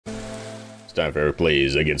It's time for a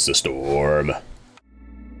plays against the storm.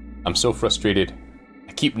 I'm so frustrated.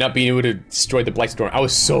 I keep not being able to destroy the Blight Storm. I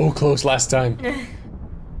was so close last time.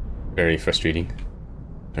 Very frustrating.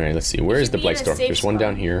 Alright, let's see. Where is the Blight Storm? There's one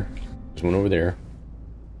down here. There's one over there.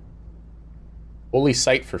 Holy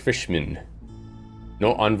site for fishermen.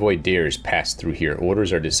 No envoy dares pass through here.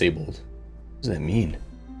 Orders are disabled. What does that mean?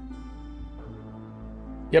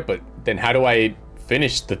 Yeah, but then how do I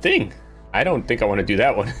finish the thing? I don't think I want to do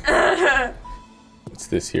that one. What's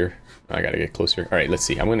this here? I gotta get closer. Alright, let's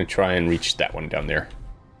see. I'm gonna try and reach that one down there.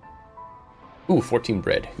 Ooh, 14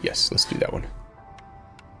 bread. Yes, let's do that one.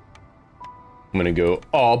 I'm gonna go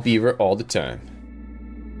all beaver all the time.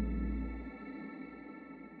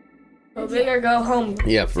 Go big or go home.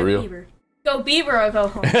 Yeah, for real. Beaver. Go beaver or go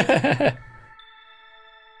home.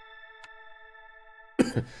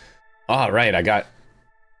 All right, I got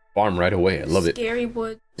farm right away. I love it. Scary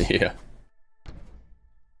wood. Yeah.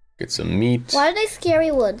 Get some meat. Why are they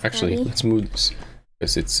scary woods? Actually, Daddy? let's move this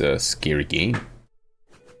because it's a scary game.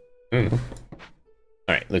 I don't know.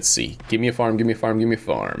 All right, let's see. Give me a farm. Give me a farm. Give me a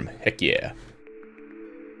farm. Heck yeah.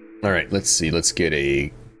 All right, let's see. Let's get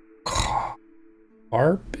a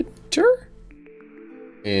carpenter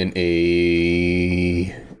and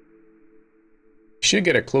a. Should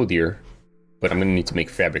get a clothier, but I'm gonna need to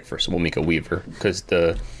make fabric first. So we'll make a weaver because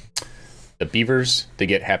the beavers, they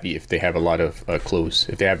get happy if they have a lot of clothes.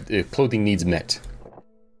 If clothing needs met.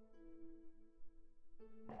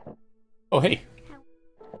 Oh hey.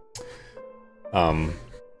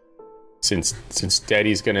 Since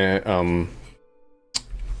Daddy's gonna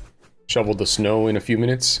shovel the snow in a few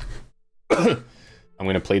minutes, I'm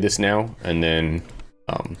gonna play this now, and then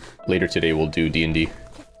later today we'll do D&D.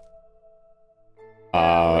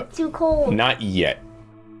 Too cold. Not yet.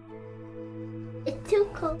 It's too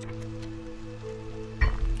cold.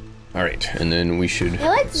 All right, and then we should.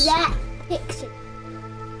 Now what's that picture?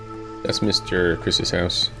 That's Mr. Chris's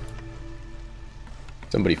house.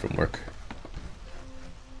 Somebody from work.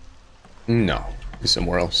 No, he's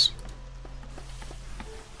somewhere else.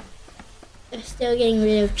 They're still getting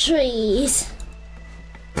rid of trees.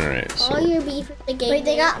 All right. So. All your beef are getting. Wait,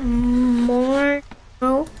 they got more.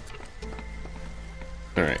 No.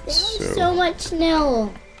 All right. There's so much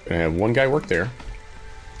snow. Gonna have one guy work there.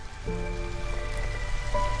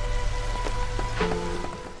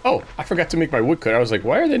 Oh, I forgot to make my woodcut. I was like,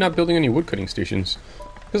 why are they not building any woodcutting stations?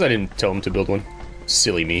 Because I didn't tell them to build one.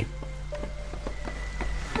 Silly me.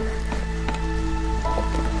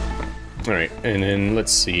 Alright, and then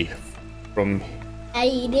let's see. From I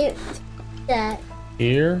did that.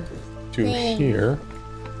 here to here.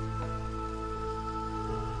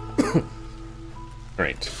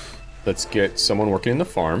 Alright. Let's get someone working in the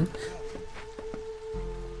farm.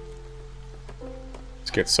 Let's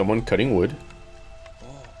get someone cutting wood.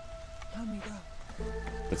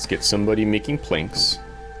 Let's get somebody making planks.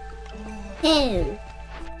 Hey,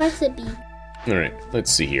 recipe. Alright, let's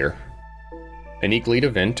see here. Any glade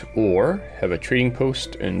event, or have a trading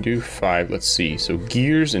post and do 5. Let's see. So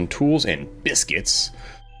gears and tools and biscuits.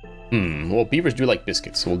 Well, beavers do like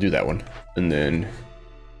biscuits, so we'll do that one. And then,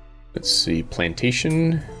 let's see.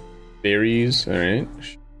 Plantation, berries. Alright,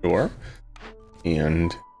 sure.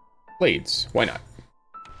 And blades. Why not?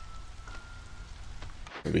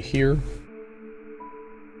 Over here.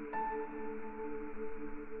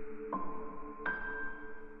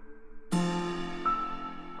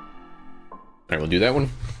 Alright, we'll do that one.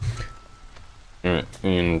 Alright,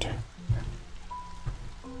 and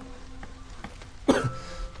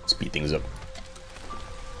speed things up.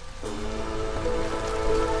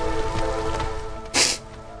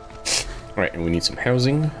 Alright, and we need some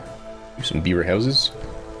housing. Do some beaver houses.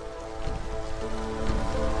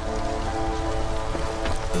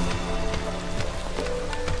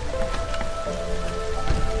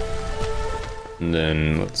 And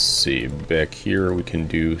then, let's see, back here we can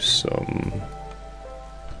do some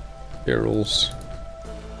barrels.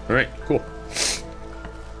 Alright, cool.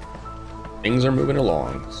 Things are moving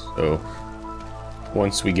along. So,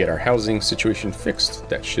 once we get our housing situation fixed,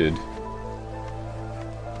 that should...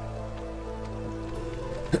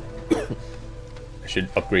 I should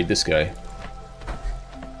upgrade this guy.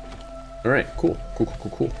 Alright, cool.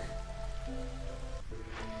 Cool.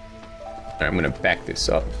 Alright, I'm gonna back this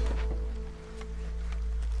up.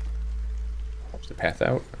 The path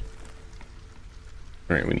out.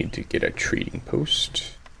 Alright, we need to get a trading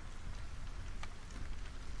post.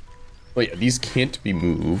 Oh yeah, these can't be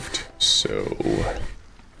moved, so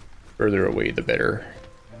further away the better.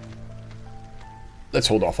 Let's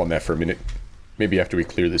hold off on that for a minute. Maybe after we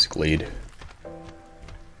clear this glade.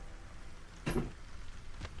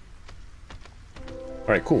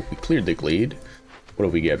 Alright, cool. We cleared the glade. What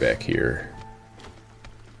do we get back here?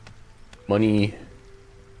 Money.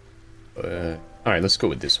 Alright, let's go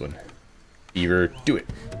with this one. Beaver, do it.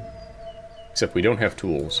 Except we don't have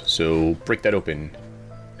tools, so break that open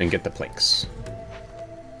and get the planks.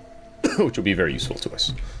 Which will be very useful to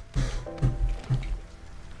us.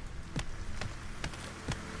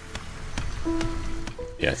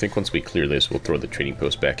 Yeah, I think once we clear this, we'll throw the trading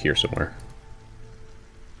post back here somewhere.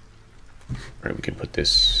 Alright, we can put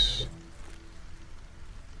this...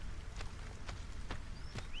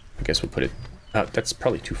 I guess we'll put it... that's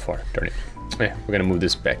probably too far, darn it. Eh, we're gonna move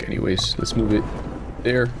this back anyways. Let's move it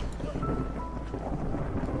there.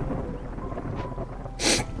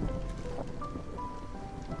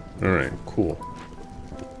 Alright, cool.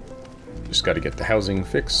 Just gotta get the housing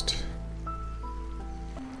fixed.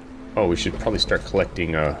 Oh, we should probably start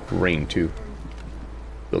collecting rain too.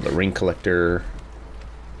 Build a rain collector.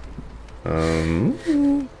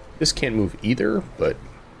 This can't move either, but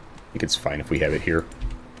I think it's fine if we have it here.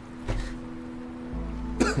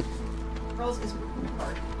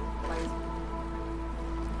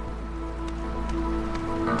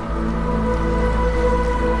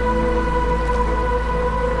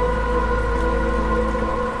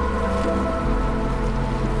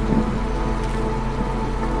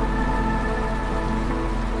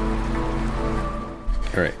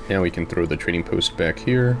 Alright, now we can throw the trading post back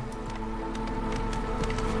here.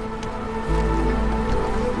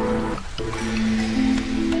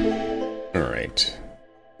 Alright.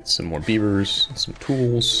 Get some more beavers, some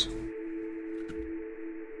tools.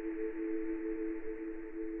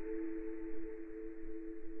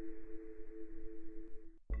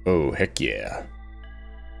 Oh, heck yeah.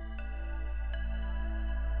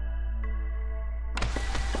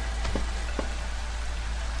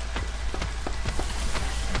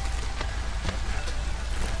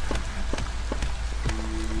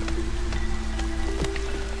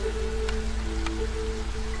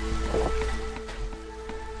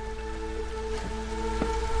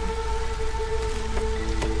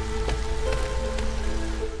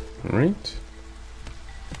 Right.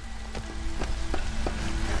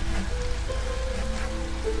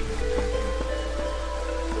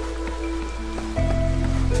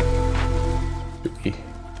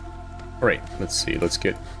 Alright, let's see. Let's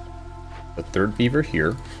get the third beaver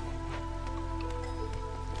here.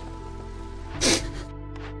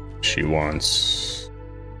 She wants...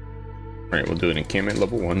 Alright, we'll do an encampment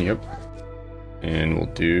level 1, yep. And we'll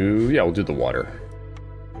do... Yeah, we'll do the water.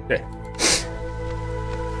 Okay.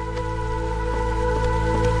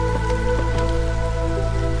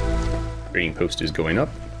 Trading post is going up.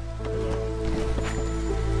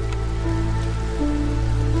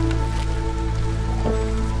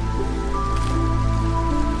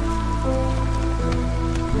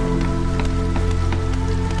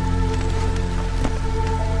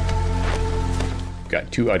 Got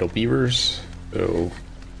 2 idle beavers, so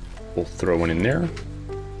we'll throw one in there.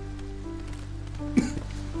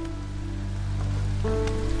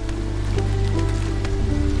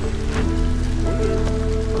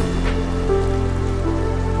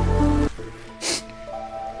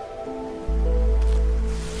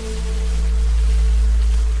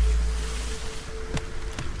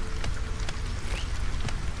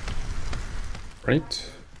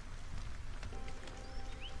 Right.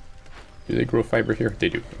 Do they grow fiber here? They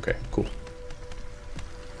do. Okay, cool.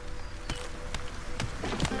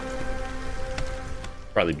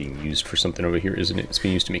 Probably being used for something over here, isn't it? It's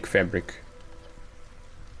being used to make fabric.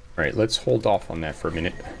 Alright, let's hold off on that for a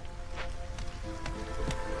minute.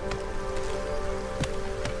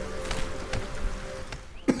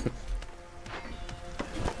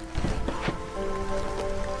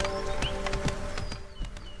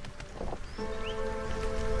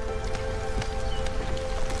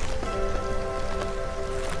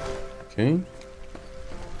 Okay.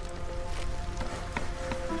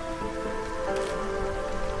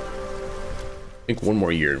 I think one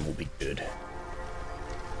more year and we'll be good.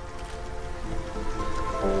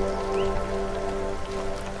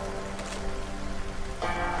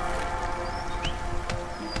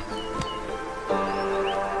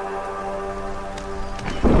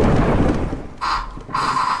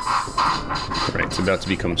 Alright, it's about to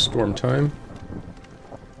become storm time.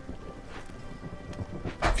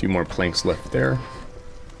 A few more planks left there.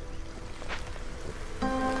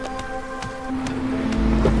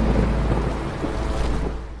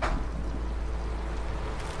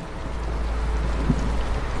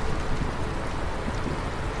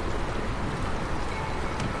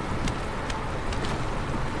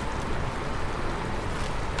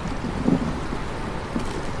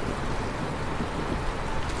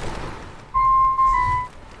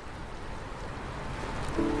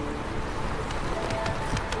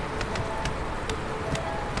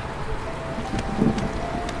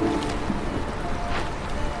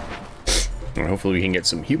 Hopefully we can get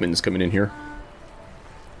some humans coming in here.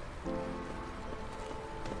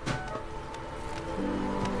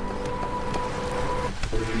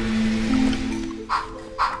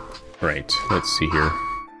 Right, let's see here.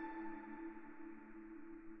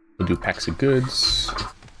 We'll do packs of goods.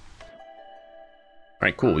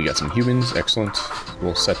 Alright, cool, we got some humans, excellent.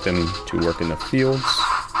 We'll set them to work in the fields.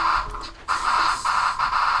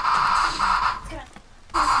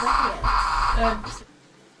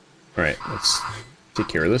 Alright, let's take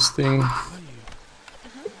care of this thing.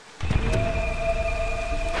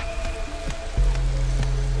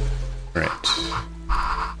 Alright.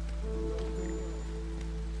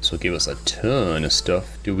 This will give us a ton of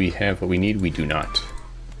stuff. Do we have what we need? We do not.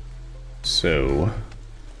 So,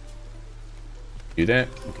 do that.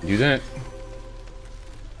 We can do that.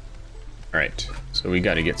 Alright, so we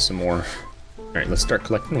gotta get some more. Alright, let's start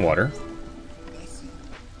collecting water.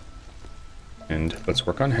 And let's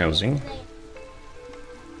work on housing.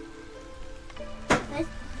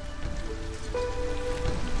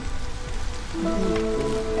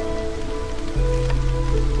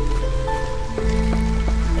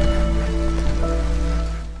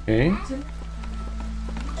 Okay.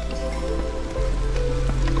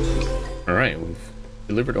 Alright, we've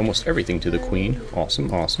delivered almost everything to the queen.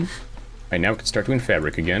 Awesome, awesome. Alright, now we can start doing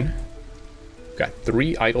fabric again. Got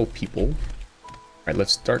 3 idle people. Alright,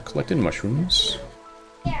 let's start collecting mushrooms.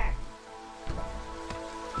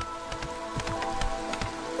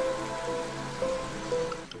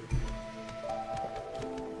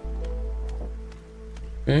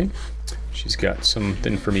 Okay, she's got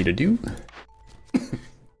something for me to do.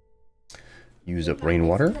 Use up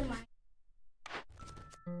rainwater.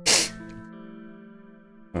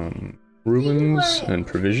 Ruins and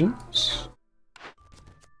provisions.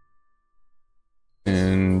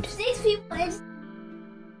 And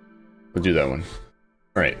we'll do that one.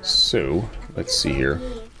 Alright, so let's see here.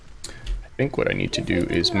 I think what I need to do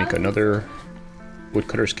is make another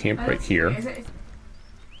woodcutter's camp right here.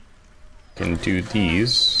 Can do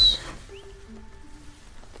these.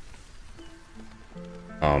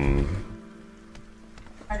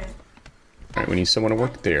 Alright, we need someone to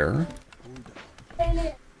work there.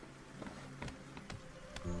 Alright,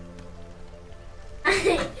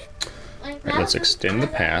 let's extend the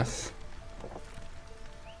path.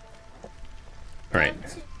 Alright,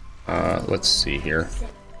 let's see here.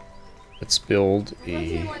 Let's build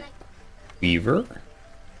a weaver.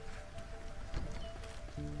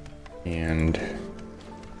 And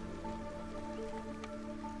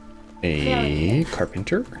a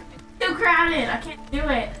carpenter. Too crowded, I can't do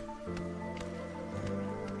it.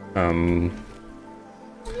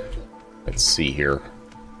 Let's see here.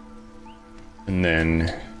 And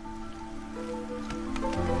then...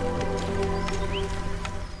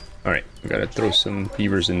 Alright, we gotta throw some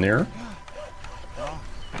beavers in there.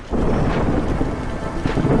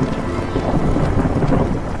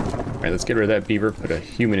 Alright, let's get rid of that beaver, put a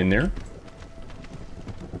human in there.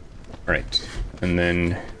 Alright, and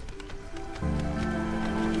then...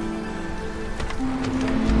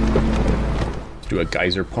 let's do a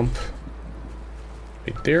geyser pump.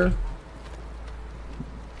 Right there.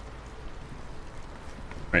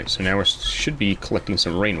 Alright, so now we should be collecting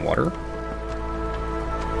some rainwater.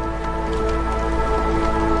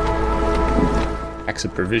 Packs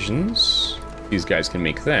of provisions. These guys can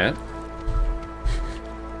make that.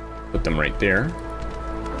 Put them right there.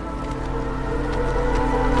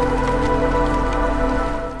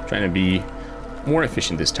 Trying to be more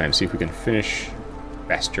efficient this time, see if we can finish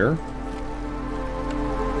faster.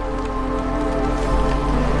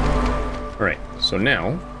 Alright, so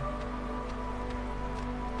now,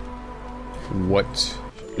 what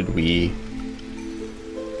should we...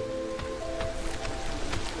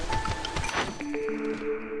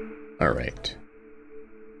 Alright.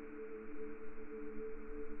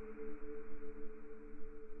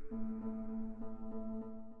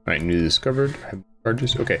 Alright, new discovered. Have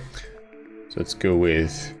charges. Okay. So let's go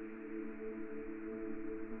with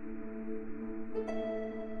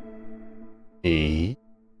a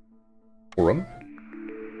forum.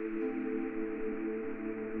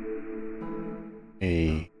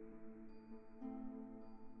 A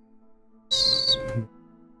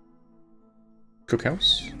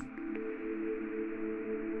cookhouse.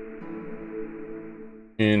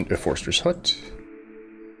 And a forester's hut.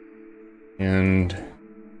 And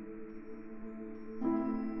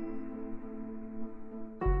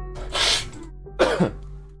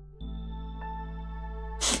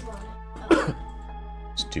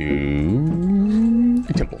let's do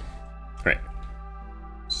a temple. Alright.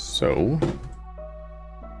 So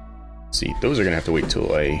let's see, those are gonna have to wait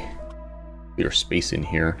till I clear space in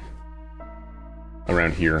here.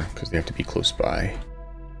 around here because they have to be close by.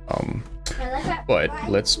 But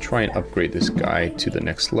let's try and upgrade this guy to the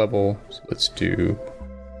next level. So let's do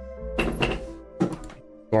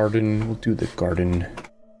garden. We'll do the garden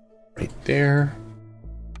right there.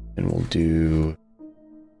 And we'll do,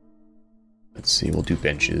 let's see, we'll do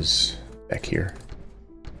benches back here.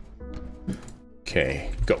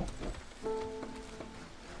 Okay, go. All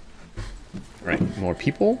right, more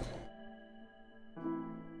people.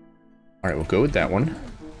 All right, we'll go with that one.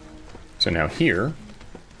 So now here,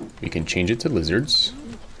 we can change it to lizards.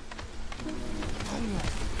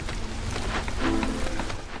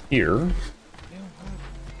 Here,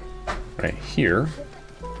 right here,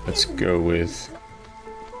 let's go with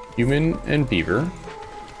human and beaver.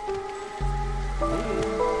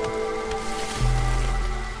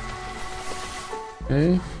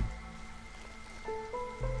 Okay.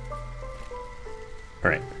 All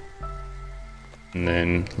right. And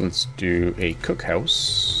then let's do a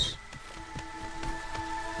cookhouse.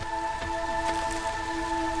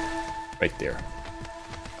 Right there.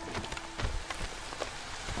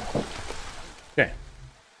 Okay.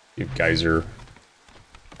 You guys are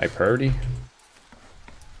high priority.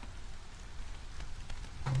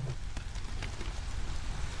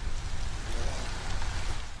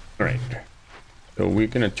 All right. So we're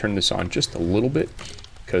going to turn this on just a little bit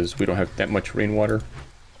because we don't have that much rainwater,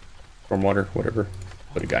 stormwater, whatever.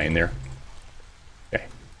 Put a guy in there. Okay.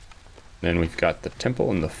 Then we've got the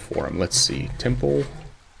temple and the forum. Let's see. Temple.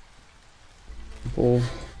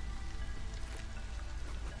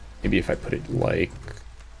 Maybe if I put it like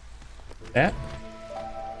that.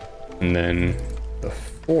 And then the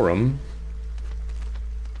forum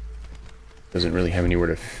doesn't really have anywhere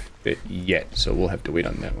to fit yet, so we'll have to wait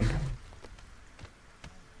on that one.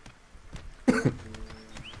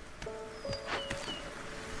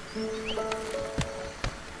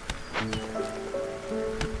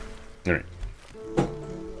 All right.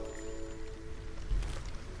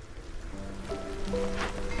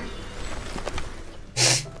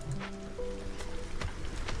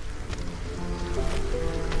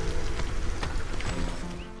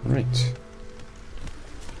 All right.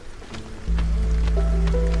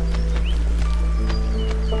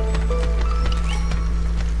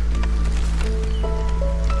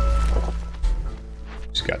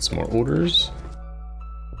 Just got some more orders.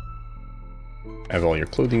 Have all your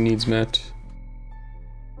clothing needs met.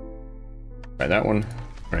 Try that one.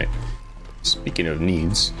 All right. Speaking of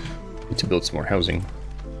needs, need to build some more housing.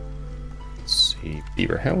 Let's see,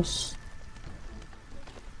 beaver house.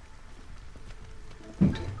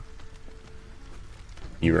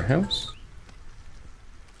 Beaver house.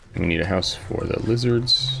 And we need a house for the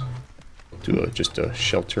lizards. We'll do just a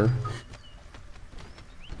shelter.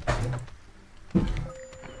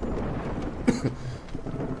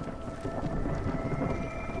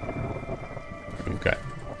 We've got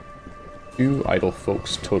 2 idle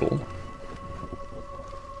folks total.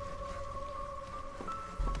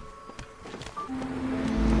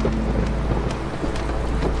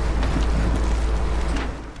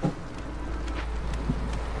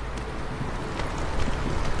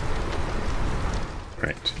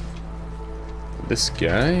 Right. This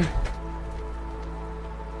guy.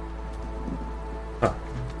 Huh.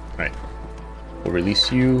 Right. We'll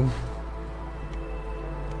release you.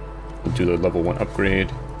 We'll do the level 1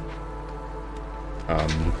 upgrade.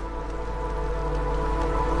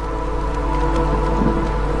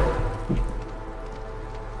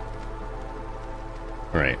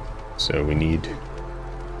 Alright, so we need...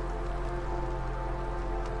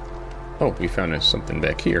 Oh, we found something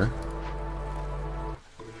back here.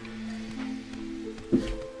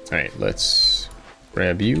 Alright, let's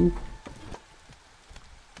grab you.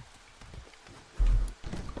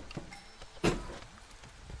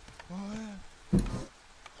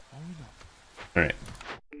 Alright.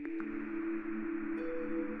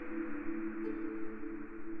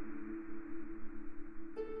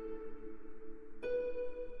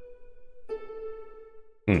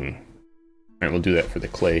 Alright, we'll do that for the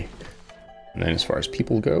clay. And then as far as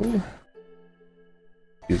people go,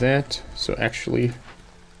 do that. So actually,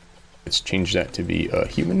 let's change that to be a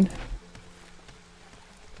human.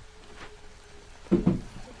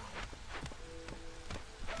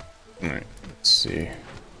 Alright, let's see.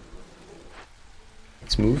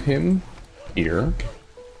 Let's move him here.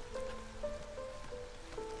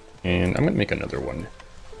 And I'm going to make another one.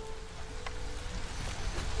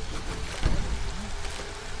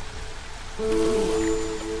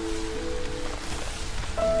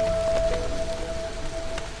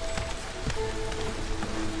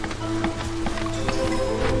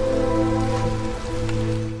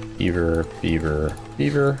 Beaver, beaver,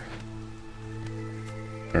 beaver.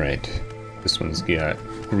 Alright, this one's got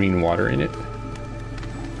green water in it.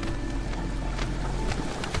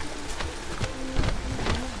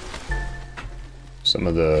 Some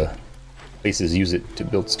of the places use it to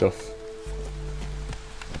build stuff.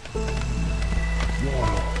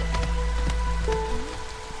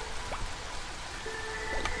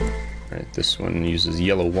 Alright, this one uses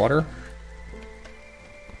yellow water.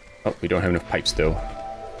 Oh, we don't have enough pipes though.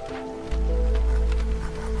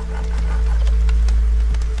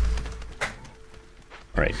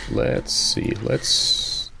 Alright, let's see.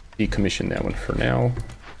 Let's decommission that one for now.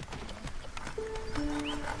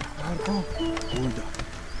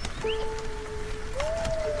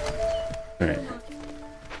 Alright.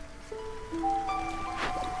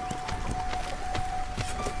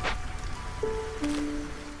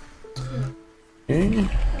 Okay.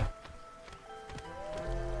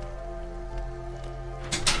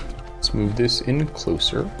 Let's move this in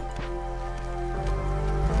closer.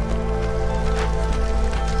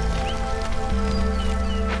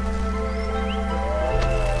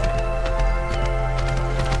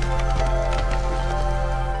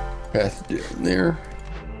 Path down there.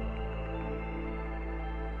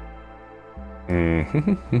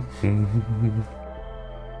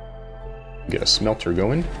 Get a smelter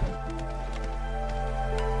going.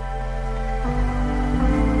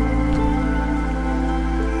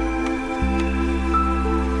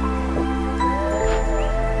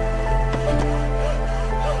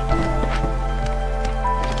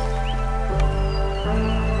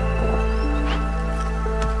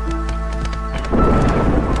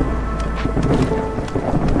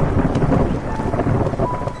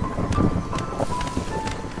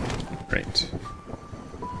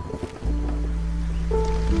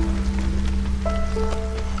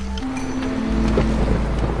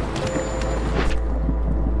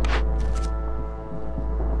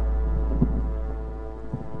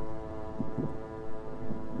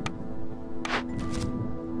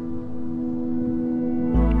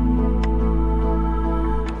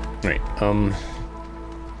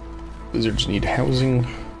 Lizards need housing.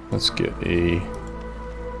 Let's get a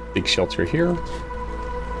big shelter here.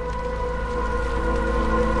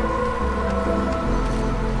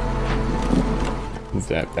 Move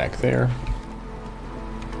that back there.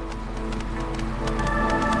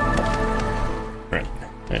 Alright,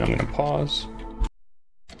 and I'm gonna pause.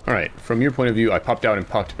 Alright, from your point of view, I popped out and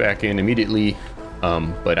popped back in immediately,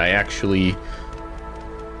 but I actually,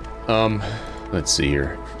 let's see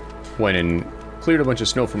here, went and cleared a bunch of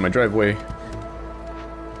snow from my driveway,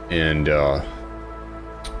 and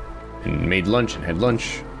made lunch and had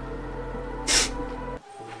lunch.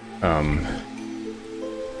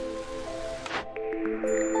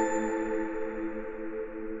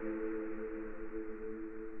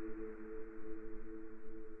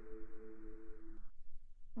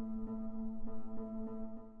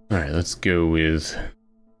 Alright, let's go with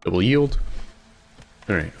double yield.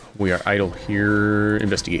 Alright, we are idle here.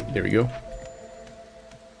 Investigate. There we go.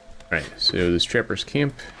 Alright, so this trapper's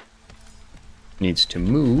camp needs to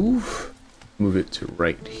move. Move it to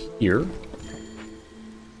right here.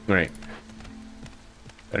 Alright.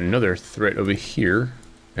 Got another threat over here.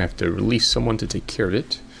 I have to release someone to take care of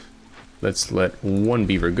it. Let's let one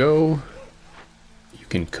beaver go. You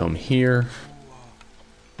can come here.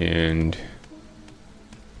 And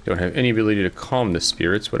don't have any ability to calm the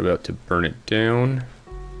spirits. What about to burn it down?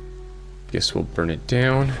 Guess we'll burn it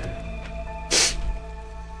down.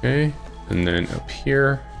 Okay, and then up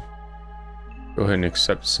here, go ahead and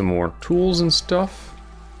accept some more tools and stuff.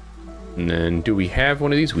 And then, do we have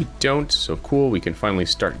one of these? We don't, so cool, we can finally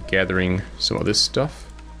start gathering some of this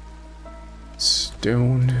stuff.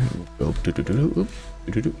 Stone, oh, and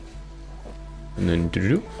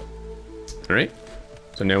then alright,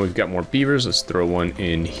 so now we've got more beavers. Let's throw one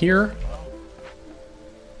in here.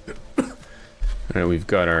 Alright, we've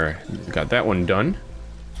got that one done.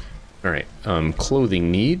 Alright,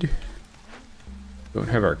 clothing need. Don't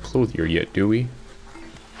have our clothier yet, do we?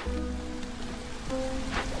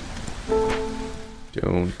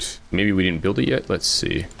 Don't. Maybe we didn't build it yet? Let's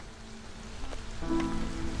see.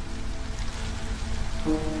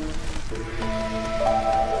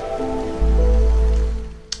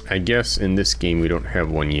 I guess in this game we don't have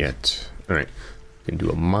one yet. Alright, we can do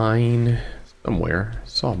a mine somewhere. I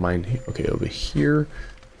saw a mine here. Okay, over here.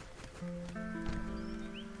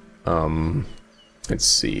 Let's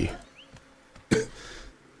see.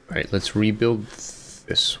 Alright, let's rebuild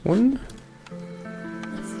this one.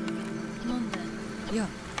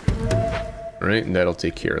 Alright, and that'll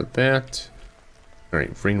take care of that.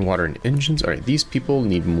 Alright, rainwater and engines. Alright, these people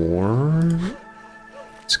need more.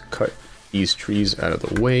 Let's cut these trees out of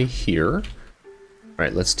the way here.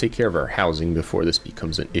 Alright, let's take care of our housing before this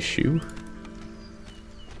becomes an issue.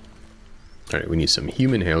 Alright, we need some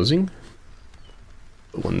human housing.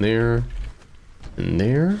 Put one there, and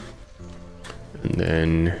there. And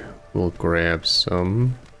then we'll grab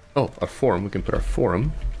some... Oh, a forum. We can put our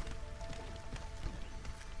forum.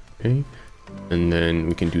 Okay. And then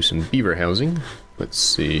we can do some beaver housing. Let's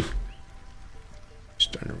see.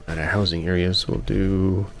 Starting to run out of housing areas. We'll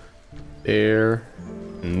do there,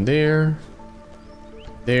 and there.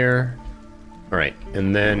 There. Alright,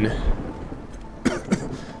 and then...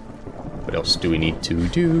 what else do we need to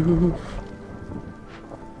do?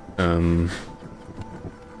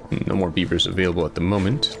 No more beavers available at the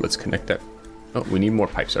moment. Let's connect that. Oh, we need more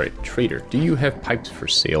pipes. Alright, trader, do you have pipes for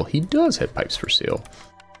sale? He does have pipes for sale.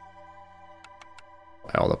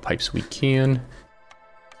 Buy all the pipes we can.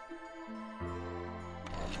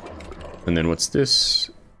 And then what's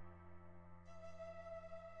this?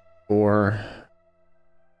 Or...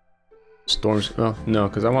 storms. Oh, no,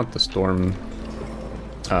 because I want the storm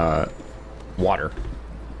water.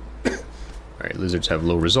 Alright, lizards have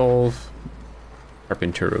low resolve.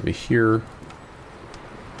 Carpenter over here.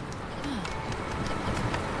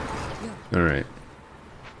 Alright.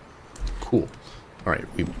 Cool. Alright,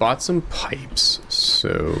 we bought some pipes.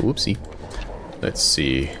 So, whoopsie. Let's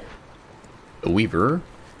see. The weaver.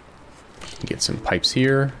 Get some pipes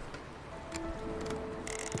here.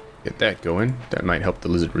 Get that going. That might help the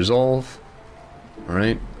lizard resolve.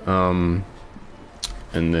 Alright. And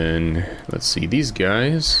then, let's see. These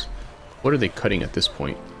guys. What are they cutting at this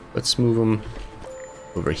point? Let's move them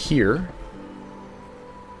over here.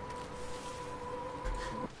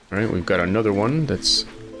 Alright, we've got another one that's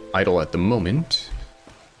idle at the moment.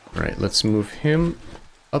 Alright, let's move him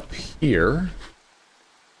up here.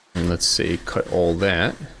 And let's say cut all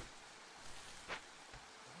that.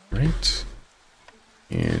 Right.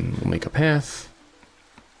 And we'll make a path.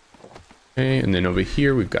 Okay, and then over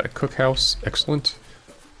here we've got a cookhouse. Excellent.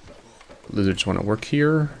 Lizards want to work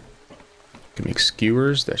here. Can make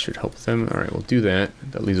skewers. That should help them. Alright, we'll do that.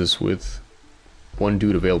 That leaves us with one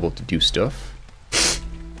dude available to do stuff.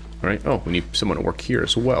 Alright, oh, we need someone to work here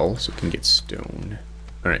as well, so we can get stone.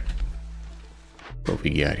 Alright. What have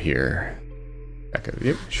we got here? Back up,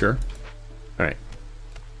 yep, sure. Alright.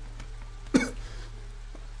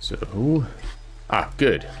 So... ah,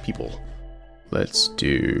 good, people. Let's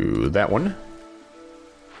do that one.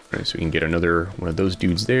 Alright, so we can get another one of those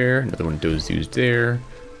dudes there, another one of those dudes there.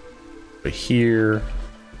 But here,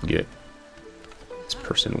 get this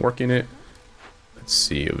person working it. Let's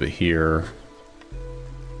see, over here.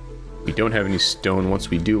 We don't have any stone. Once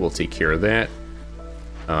we do, we'll take care of that.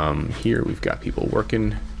 Here we've got people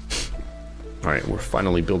working. Alright, we're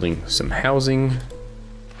finally building some housing.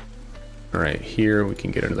 Alright, here we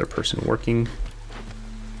can get another person working.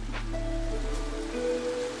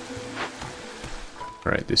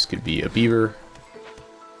 Alright, this could be a beaver.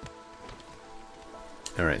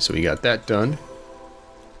 Alright, so we got that done.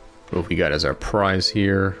 What have we got as our prize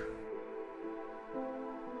here?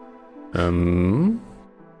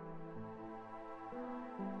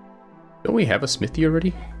 Don't we have a smithy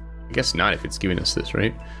already? I guess not if it's giving us this,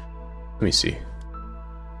 right? Let me see.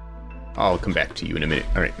 I'll come back to you in a minute.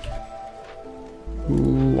 Alright.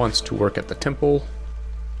 Who wants to work at the temple?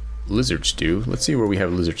 Lizards do. Let's see where we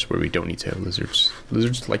have lizards where we don't need to have lizards.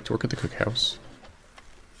 Lizards like to work at the cookhouse.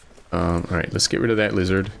 Alright, let's get rid of that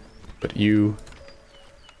lizard. But you...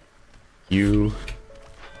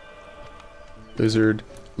 Lizard.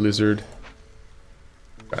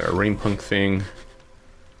 Got a rain punk thing.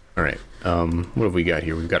 Alright, what have we got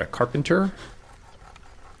here? We've got a carpenter.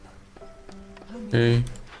 Okay,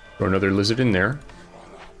 throw another lizard in there.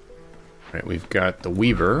 Alright, we've got the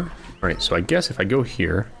weaver. Alright, so I guess if I go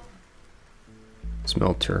here...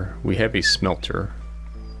 Smelter. We have a smelter.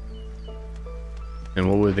 And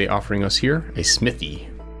what were they offering us here? A smithy.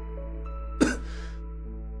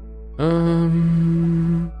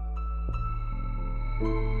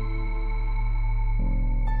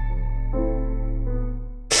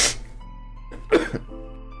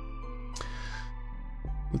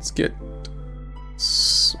 Let's get...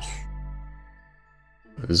 This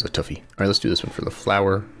is a toughie. Alright, let's do this one for the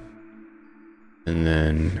flour. And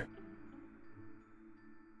then...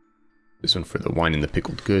 this one for the wine and the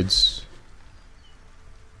pickled goods.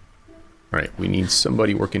 Alright, we need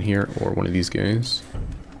somebody working here, or one of these guys.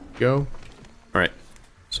 Go. Alright,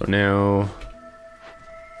 so now...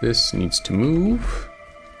 this needs to move.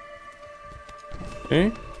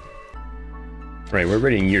 Okay. Right, we're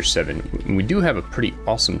ready in year 7. We do have a pretty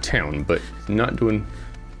awesome town, but not doing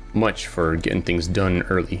much for getting things done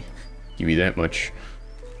early. Give you that much.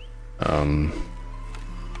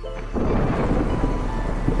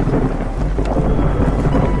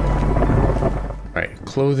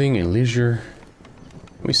 clothing and leisure.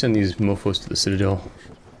 Can we send these mofos to the Citadel?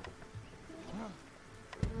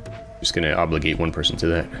 Just gonna obligate one person to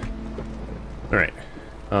that. Alright.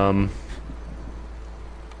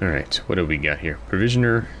 Alright, what do we got here?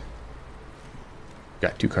 Provisioner.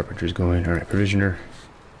 Got 2 carpenters going. Alright, provisioner.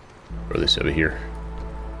 Throw this over here.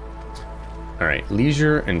 Alright,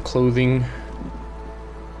 leisure and clothing.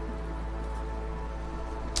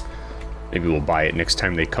 Maybe we'll buy it next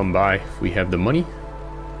time they come by if we have the money.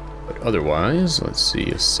 But otherwise, let's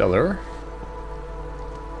see, a cellar.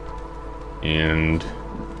 And...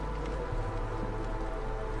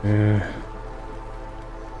 we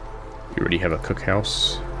already have a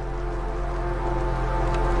cookhouse.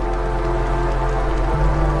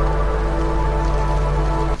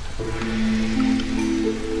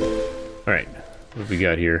 Alright, what have we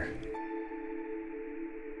got here?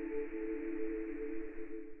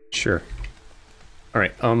 Sure.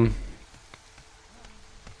 Alright,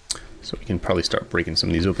 so we can probably start breaking some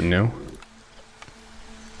of these open now.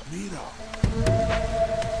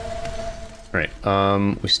 Alright,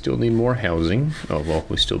 we still need more housing. Oh, well,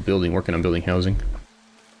 we're still working on building housing.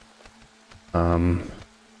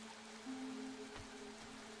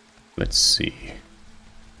 Let's see.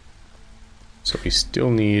 So we still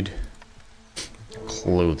need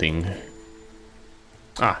clothing.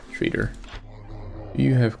 Ah, trader.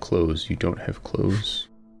 You have clothes. You don't have clothes.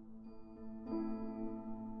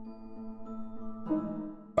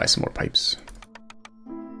 Buy some more pipes.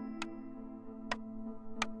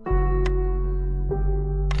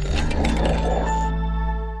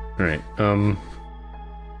 Alright,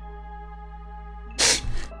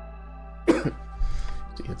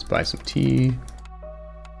 let's buy some tea.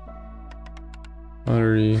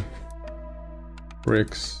 Pottery.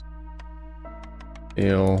 Bricks.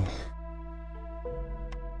 Ale.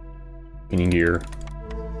 Cleaning gear.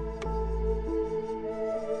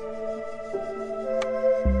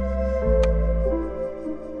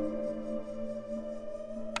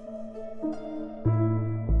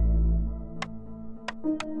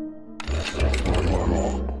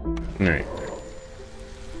 Alright.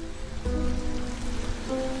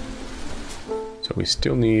 So we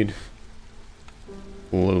still need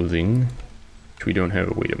clothing, which we don't have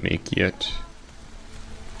a way to make yet.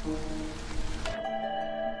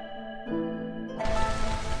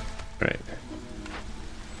 Right.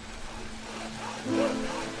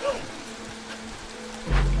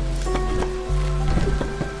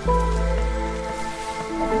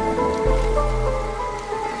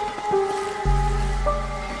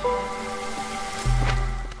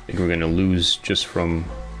 I think we're gonna lose just from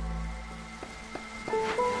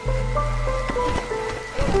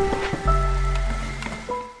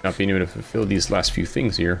not being able to fulfill these last few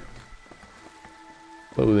things here.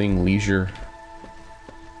 Clothing, leisure.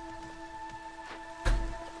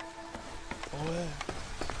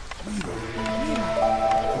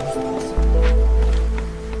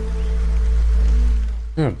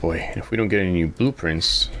 Oh boy, if we don't get any new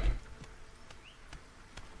blueprints...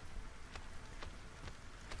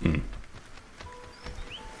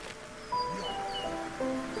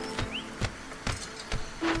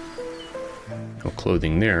 No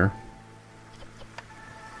clothing there.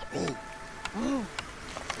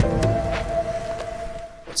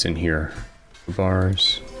 What's in here?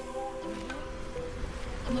 Bars.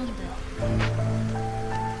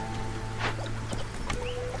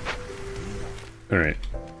 Alright.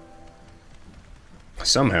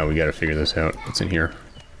 Somehow we gotta figure this out. What's in here?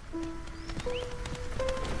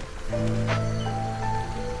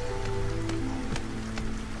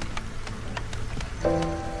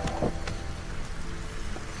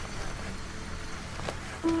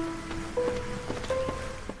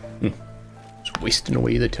 Just wasting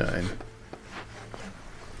away the time.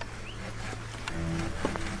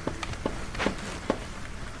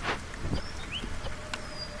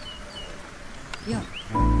 Yeah.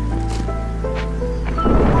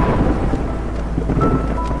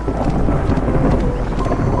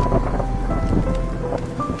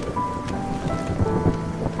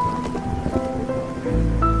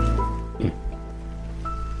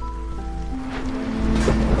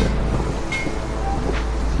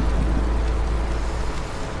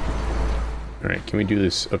 Alright, can we do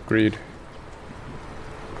this upgrade?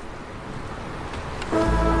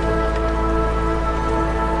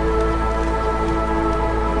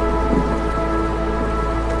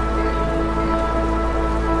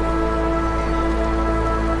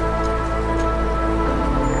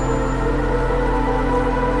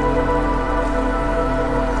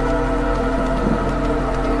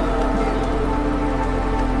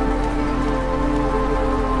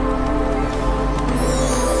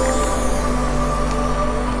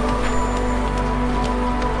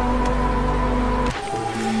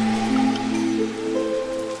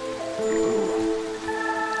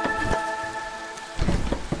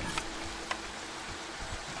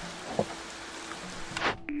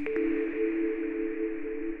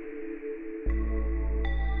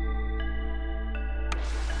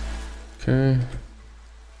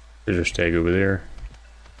 Treasure stag over there.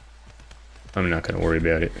 I'm not gonna worry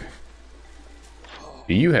about it.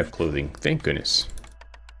 Do you have clothing? Thank goodness.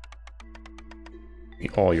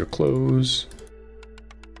 All your clothes.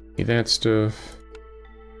 Need that stuff.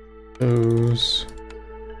 Those.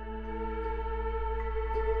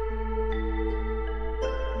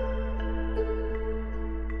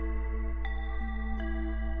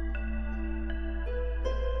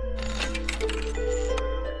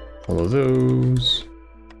 All of those.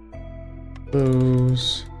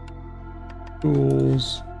 Those.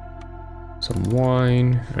 Tools. Some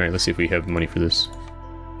wine. Alright, let's see if we have money for this.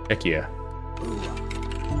 Heck yeah.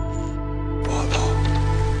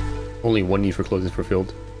 Only one need for clothing is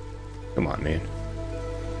fulfilled. Come on, man.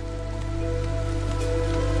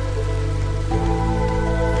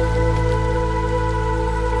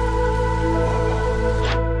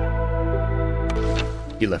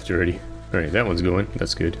 He left already. Alright, that one's going.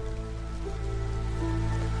 That's good.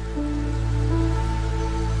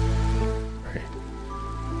 Alright.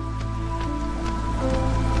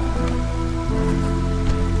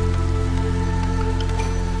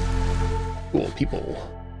 Cool people.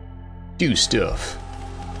 Do stuff.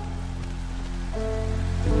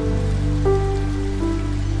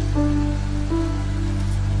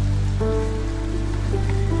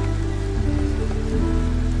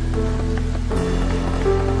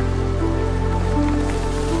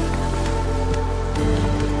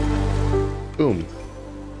 Boom.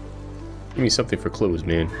 Give me something for clothes,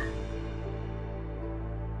 man.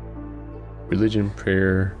 Religion,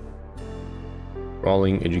 prayer,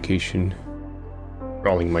 brawling, education.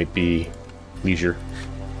 Brawling might be leisure.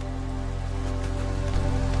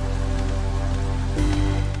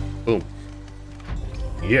 Boom.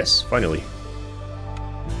 Yes, finally.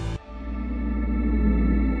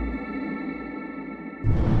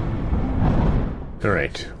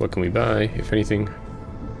 Alright, what can we buy, if anything?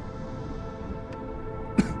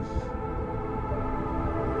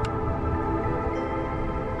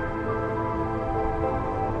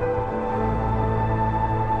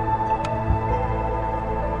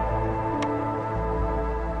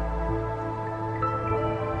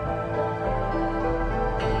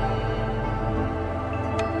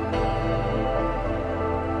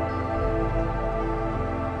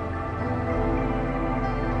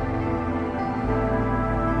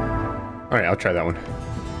 Alright, I'll try that one.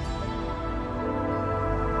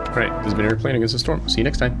 Alright, this has been Airplane Against the Storm. See you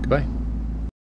next time. Goodbye.